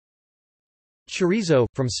Chorizo,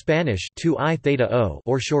 from Spanish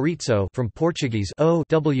or chorizo from Portuguese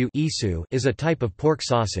is a type of pork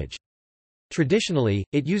sausage. Traditionally,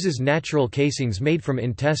 it uses natural casings made from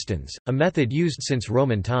intestines, a method used since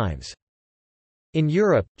Roman times. In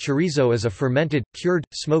Europe, chorizo is a fermented, cured,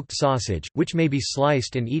 smoked sausage, which may be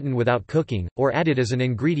sliced and eaten without cooking, or added as an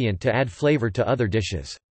ingredient to add flavor to other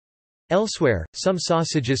dishes. Elsewhere, some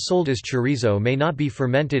sausages sold as chorizo may not be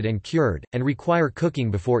fermented and cured, and require cooking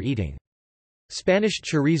before eating. Spanish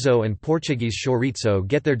chorizo and Portuguese chouriço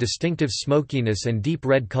get their distinctive smokiness and deep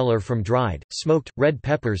red color from dried, smoked, red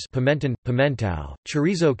peppers pimentão.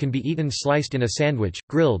 Chorizo can be eaten sliced in a sandwich,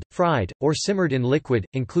 grilled, fried, or simmered in liquid,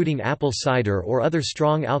 including apple cider or other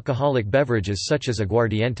strong alcoholic beverages such as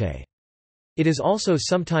aguardiente. It is also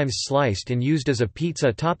sometimes sliced and used as a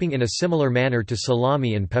pizza topping in a similar manner to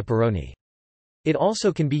salami and pepperoni. It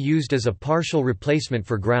also can be used as a partial replacement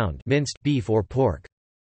for ground minced beef or pork.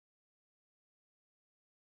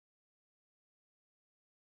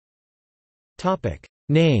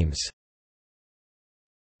 Names.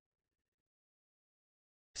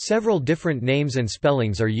 Several different names and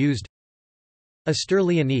spellings are used.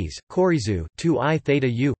 Astur-Leonese, Chorizo, 2I theta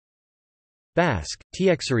U. Basque,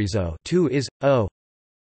 Tiexorizo, 2 is, O.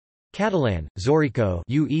 Catalan, Zorico,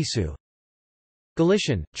 U isu.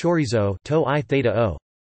 Galician, Chorizo, to I theta O.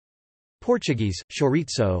 Portuguese,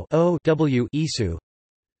 Chorizo, O W isu.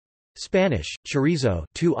 Spanish, chorizo,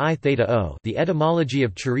 2I theta O. The etymology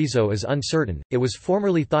of chorizo is uncertain. It was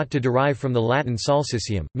formerly thought to derive from the Latin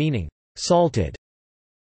salsicium, meaning salted.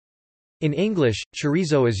 In English,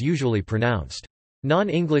 chorizo is usually pronounced.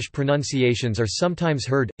 Non-English pronunciations are sometimes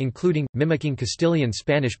heard, including, mimicking Castilian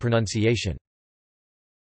Spanish pronunciation.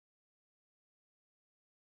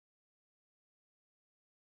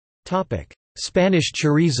 Spanish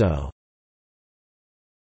chorizo.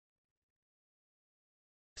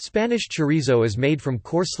 Spanish chorizo is made from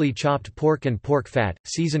coarsely chopped pork and pork fat,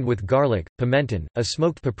 seasoned with garlic, pimenton, a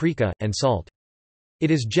smoked paprika, and salt. It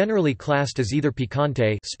is generally classed as either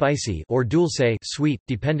picante spicy or dulce sweet,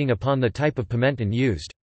 depending upon the type of pimenton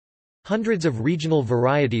used. Hundreds of regional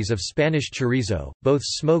varieties of Spanish chorizo, both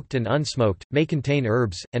smoked and unsmoked, may contain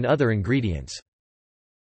herbs, and other ingredients.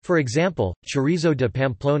 For example, chorizo de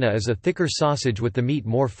Pamplona is a thicker sausage with the meat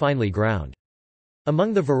more finely ground.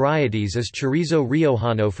 Among the varieties is chorizo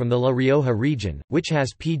riojano from the La Rioja region, which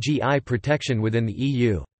has PGI protection within the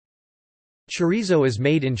EU. Chorizo is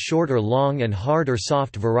made in short or long and hard or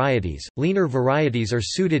soft varieties. Leaner varieties are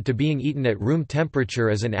suited to being eaten at room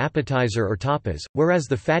temperature as an appetizer or tapas, whereas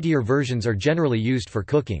the fattier versions are generally used for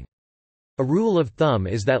cooking. A rule of thumb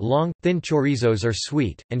is that long, thin chorizos are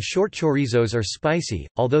sweet, and short chorizos are spicy,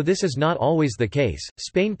 although this is not always the case.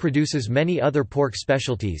 Spain produces many other pork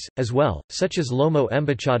specialties, as well, such as lomo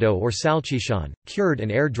embuchado or salchichon, cured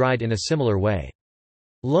and air-dried in a similar way.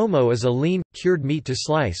 Lomo is a lean, cured meat to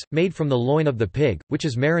slice, made from the loin of the pig, which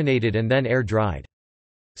is marinated and then air-dried.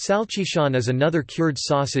 Salchichon is another cured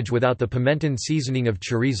sausage without the pimenton seasoning of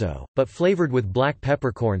chorizo, but flavored with black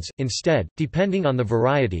peppercorns. Instead, depending on the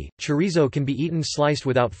variety, chorizo can be eaten sliced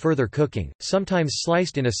without further cooking, sometimes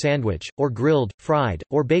sliced in a sandwich, or grilled, fried,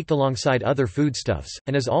 or baked alongside other foodstuffs,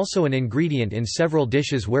 and is also an ingredient in several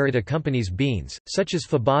dishes where it accompanies beans, such as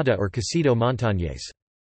fabada or quesito montañés.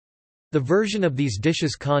 The version of these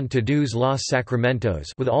dishes con todos los sacramentos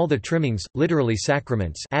with all the trimmings, literally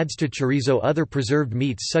sacraments, adds to chorizo other preserved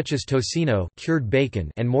meats such as tocino, cured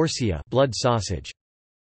bacon, and morcilla, blood sausage.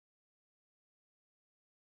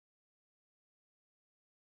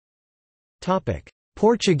 Topic: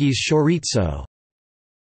 Portuguese chorizo.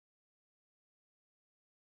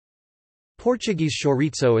 Portuguese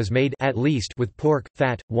chorizo is made at least with pork,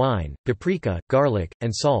 fat, wine, paprika, garlic,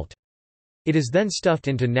 and salt. It is then stuffed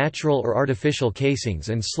into natural or artificial casings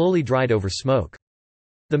and slowly dried over smoke.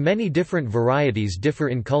 The many different varieties differ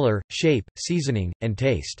in color, shape, seasoning, and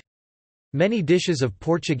taste. Many dishes of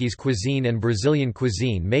Portuguese cuisine and Brazilian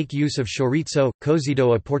cuisine make use of chorizo.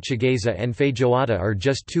 Cozido à portuguesa and feijoada are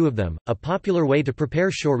just two of them. A popular way to prepare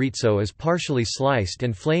chorizo is partially sliced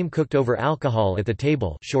and flame-cooked over alcohol at the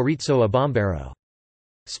table, chorizo a bombeiro.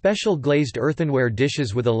 Special glazed earthenware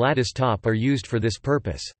dishes with a lattice top are used for this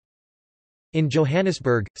purpose. In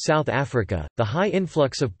Johannesburg, South Africa, the high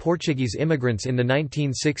influx of Portuguese immigrants in the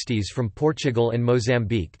 1960s from Portugal and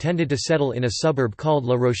Mozambique tended to settle in a suburb called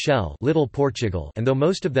La Rochelle, Little Portugal, and though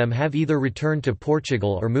most of them have either returned to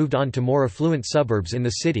Portugal or moved on to more affluent suburbs in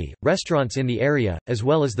the city, restaurants in the area, as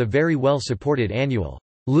well as the very well-supported annual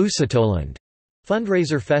Lusitoland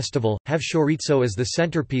Fundraiser Festival – have chorizo as the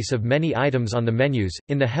centerpiece of many items on the menus.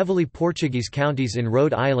 In the heavily Portuguese counties in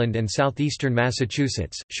Rhode Island and southeastern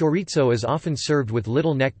Massachusetts, chorizo is often served with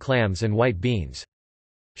little neck clams and white beans.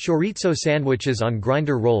 Chorizo sandwiches on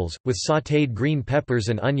grinder rolls, with sautéed green peppers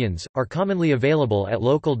and onions, are commonly available at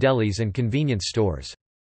local delis and convenience stores.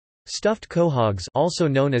 Stuffed quahogs, also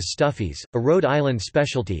known as stuffies, a Rhode Island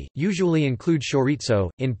specialty, usually include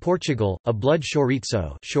chorizo. In Portugal, a blood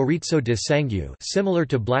chorizo, chorizo de sangue, similar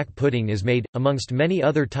to black pudding, is made, amongst many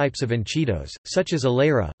other types of enchidos, such as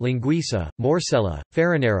aleira, linguiça, morcella,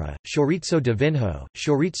 farinera, chorizo de vinho,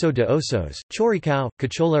 chorizo de ossos, choricão,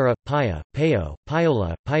 cacholera, paia, paio,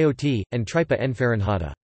 paiola, paioti, and tripa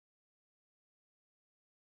enfarinhada.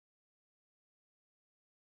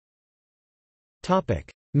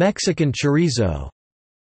 Mexican chorizo.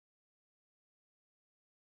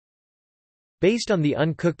 Based on the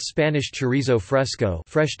uncooked Spanish chorizo fresco,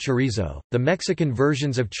 fresh chorizo, the Mexican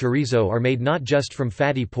versions of chorizo are made not just from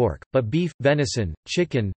fatty pork, but beef, venison,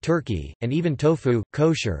 chicken, turkey, and even tofu,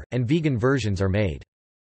 kosher, and vegan versions are made.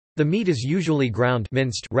 The meat is usually ground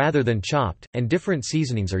minced rather than chopped, and different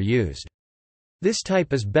seasonings are used. This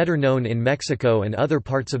type is better known in Mexico and other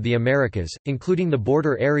parts of the Americas, including the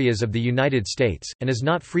border areas of the United States, and is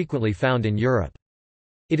not frequently found in Europe.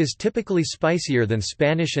 It is typically spicier than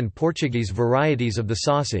Spanish and Portuguese varieties of the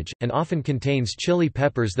sausage, and often contains chili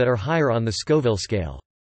peppers that are higher on the Scoville scale.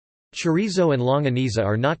 Chorizo and longaniza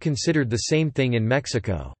are not considered the same thing in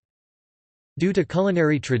Mexico. Due to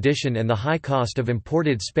culinary tradition and the high cost of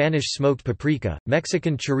imported Spanish smoked paprika,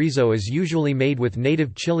 Mexican chorizo is usually made with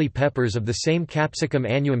native chili peppers of the same Capsicum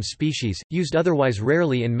annuum species, used otherwise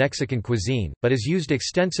rarely in Mexican cuisine, but is used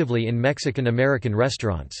extensively in Mexican-American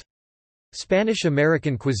restaurants.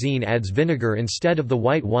 Spanish-American cuisine adds vinegar instead of the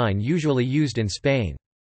white wine usually used in Spain.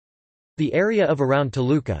 The area of around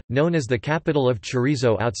Toluca, known as the capital of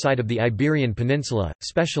chorizo outside of the Iberian Peninsula,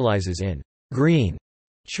 specializes in green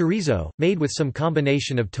chorizo, made with some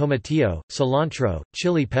combination of tomatillo, cilantro,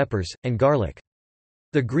 chili peppers, and garlic.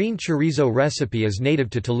 The green chorizo recipe is native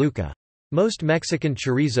to Toluca. Most Mexican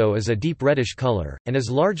chorizo is a deep reddish color, and is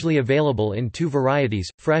largely available in two varieties,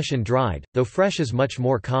 fresh and dried, though fresh is much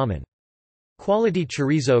more common. Quality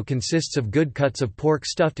chorizo consists of good cuts of pork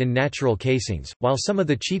stuffed in natural casings, while some of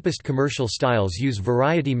the cheapest commercial styles use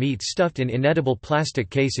variety meat stuffed in inedible plastic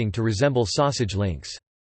casing to resemble sausage links.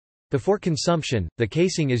 Before consumption, the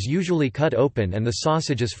casing is usually cut open and the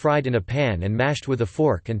sausage is fried in a pan and mashed with a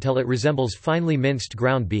fork until it resembles finely minced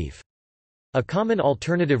ground beef. A common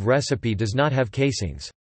alternative recipe does not have casings.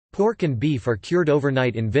 Pork and beef are cured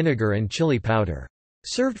overnight in vinegar and chili powder.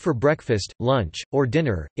 Served for breakfast, lunch, or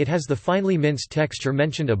dinner, it has the finely minced texture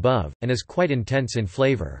mentioned above, and is quite intense in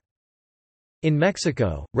flavor. In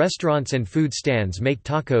Mexico, restaurants and food stands make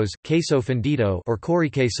tacos, queso fundido or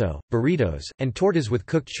choriqueso, burritos, and tortas with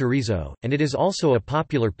cooked chorizo, and it is also a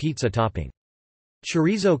popular pizza topping.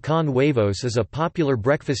 Chorizo con huevos is a popular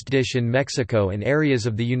breakfast dish in Mexico and areas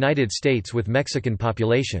of the United States with Mexican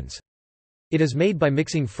populations. It is made by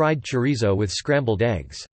mixing fried chorizo with scrambled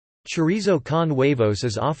eggs. Chorizo con huevos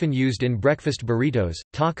is often used in breakfast burritos,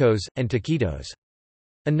 tacos, and taquitos.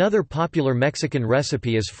 Another popular Mexican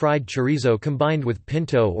recipe is fried chorizo combined with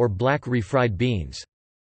pinto or black refried beans.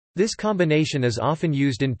 This combination is often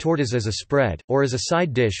used in tortas as a spread, or as a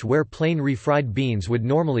side dish where plain refried beans would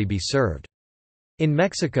normally be served. In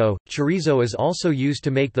Mexico, chorizo is also used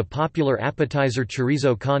to make the popular appetizer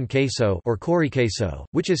chorizo con queso or choriqueso,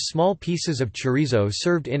 which is small pieces of chorizo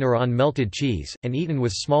served in or on melted cheese, and eaten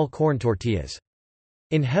with small corn tortillas.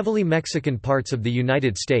 In heavily Mexican parts of the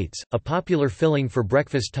United States, a popular filling for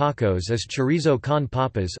breakfast tacos is chorizo con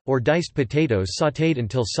papas, or diced potatoes sautéed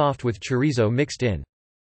until soft with chorizo mixed in.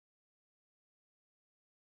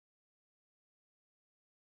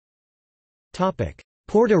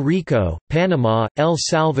 Puerto Rico, Panama, El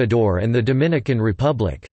Salvador and the Dominican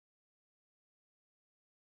Republic.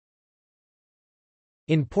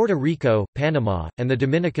 In Puerto Rico, Panama, and the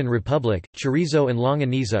Dominican Republic, chorizo and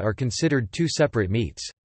longaniza are considered two separate meats.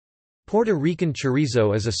 Puerto Rican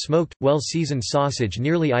chorizo is a smoked, well-seasoned sausage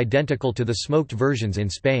nearly identical to the smoked versions in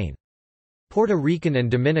Spain. Puerto Rican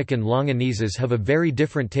and Dominican longanizas have a very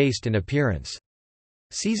different taste and appearance.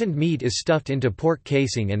 Seasoned meat is stuffed into pork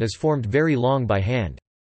casing and is formed very long by hand.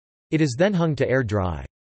 It is then hung to air dry.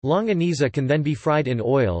 Longaniza can then be fried in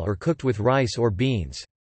oil or cooked with rice or beans.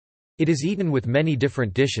 It is eaten with many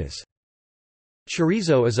different dishes.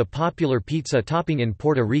 Chorizo is a popular pizza topping in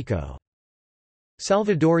Puerto Rico.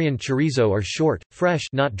 Salvadorian chorizo are short, fresh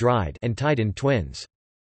not dried and tied in twins.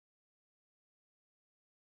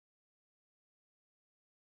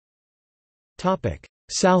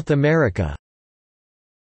 South America.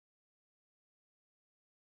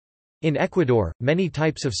 In Ecuador, many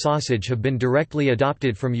types of sausage have been directly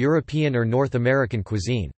adopted from European or North American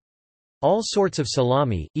cuisine. All sorts of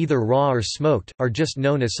salami, either raw or smoked, are just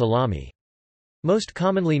known as salami. Most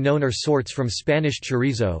commonly known are sorts from Spanish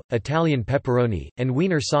chorizo, Italian pepperoni, and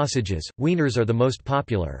wiener sausages. Wieners are the most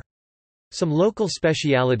popular. Some local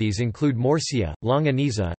specialities include morcilla,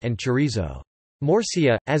 longaniza, and chorizo.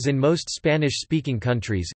 Morcilla, as in most Spanish-speaking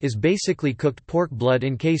countries, is basically cooked pork blood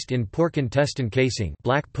encased in pork intestine casing,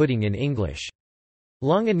 black pudding in English.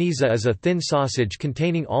 Longaniza is a thin sausage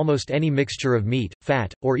containing almost any mixture of meat,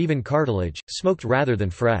 fat, or even cartilage, smoked rather than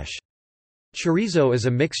fresh. Chorizo is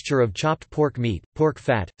a mixture of chopped pork meat, pork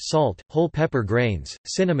fat, salt, whole pepper grains,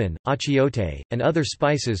 cinnamon, achiote, and other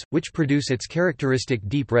spices, which produce its characteristic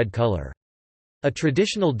deep red color. A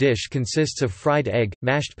traditional dish consists of fried egg,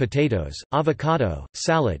 mashed potatoes, avocado,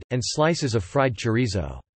 salad, and slices of fried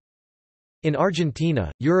chorizo. In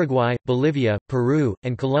Argentina, Uruguay, Bolivia, Peru,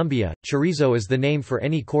 and Colombia, chorizo is the name for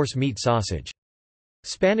any coarse meat sausage.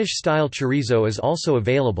 Spanish-style chorizo is also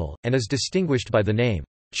available, and is distinguished by the name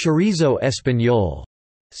chorizo español,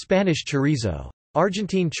 Spanish chorizo.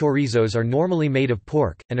 Argentine chorizos are normally made of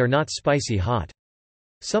pork, and are not spicy hot.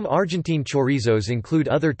 Some Argentine chorizos include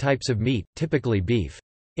other types of meat, typically beef.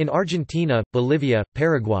 In Argentina, Bolivia,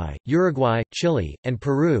 Paraguay, Uruguay, Chile, and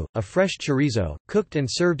Peru, a fresh chorizo, cooked and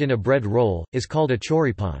served in a bread roll, is called a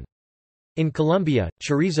choripán. In Colombia,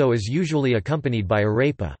 chorizo is usually accompanied by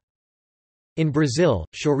arepa. In Brazil,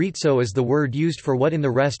 chouriço is the word used for what in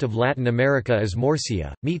the rest of Latin America is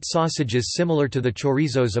morcilla. Meat sausages similar to the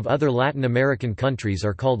chorizos of other Latin American countries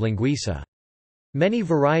are called linguiça. Many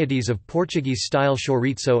varieties of Portuguese-style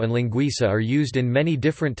chorizo and linguiça are used in many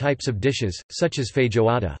different types of dishes, such as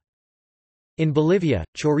feijoada. In Bolivia,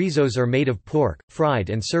 chorizos are made of pork, fried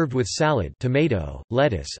and served with salad, tomato,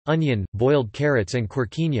 lettuce, onion, boiled carrots and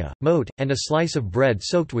querquina, mote, and a slice of bread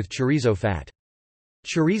soaked with chorizo fat.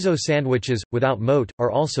 Chorizo sandwiches, without mote,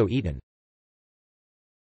 are also eaten.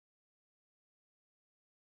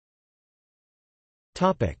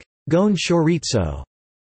 Goan chorizo.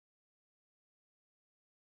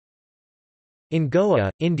 In Goa,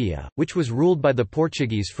 India, which was ruled by the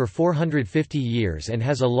Portuguese for 450 years and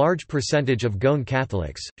has a large percentage of Goan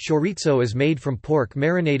Catholics, chorizo is made from pork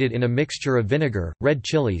marinated in a mixture of vinegar, red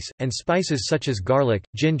chilies, and spices such as garlic,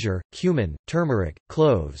 ginger, cumin, turmeric,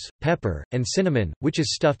 cloves, pepper, and cinnamon, which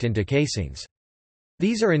is stuffed into casings.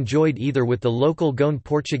 These are enjoyed either with the local Goan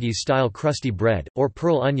Portuguese-style crusty bread, or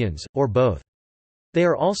pearl onions, or both. They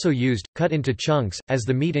are also used, cut into chunks, as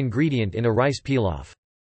the meat ingredient in a rice pilaf.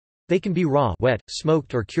 They can be raw, wet,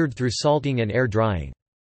 smoked or cured through salting and air drying.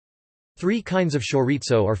 Three kinds of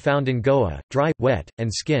chorizo are found in Goa: dry, wet, and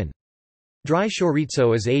skin. Dry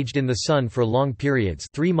chorizo is aged in the sun for long periods,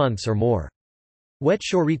 3 months or more. Wet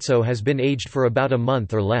chorizo has been aged for about a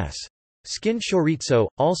month or less. Skin chorizo,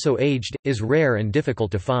 also aged, is rare and difficult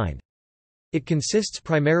to find. It consists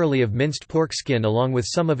primarily of minced pork skin along with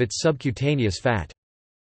some of its subcutaneous fat.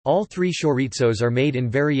 All three chorizos are made in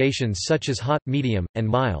variations such as hot, medium, and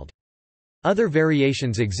mild. Other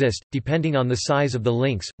variations exist, depending on the size of the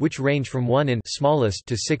links, which range from 1 in smallest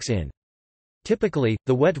to 6 in. Typically,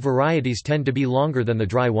 the wet varieties tend to be longer than the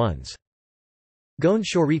dry ones. Goan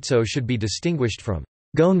chorizo should be distinguished from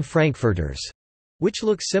Goan frankfurters, which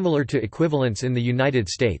look similar to equivalents in the United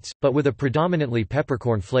States, but with a predominantly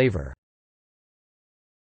peppercorn flavor.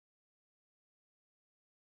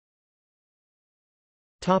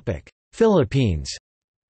 Philippines.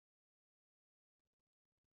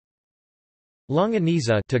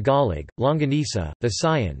 Longaniza Tagalog, longanisa,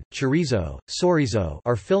 Visayan, chorizo, sorizo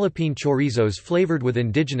are Philippine chorizos flavored with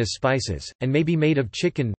indigenous spices, and may be made of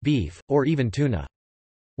chicken, beef, or even tuna.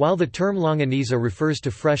 While the term longaniza refers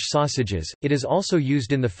to fresh sausages, it is also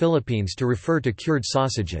used in the Philippines to refer to cured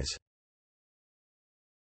sausages.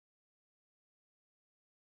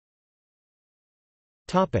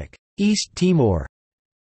 East Timor.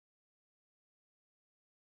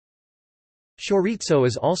 Chorizo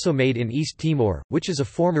is also made in East Timor, which is a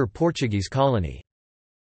former Portuguese colony.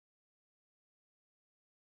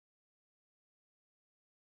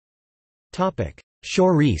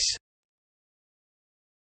 Chaurice.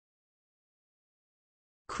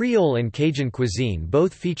 Creole and Cajun cuisine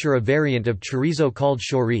both feature a variant of chorizo called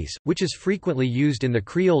chaurice, which is frequently used in the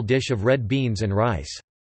Creole dish of red beans and rice.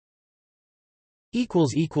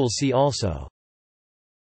 See also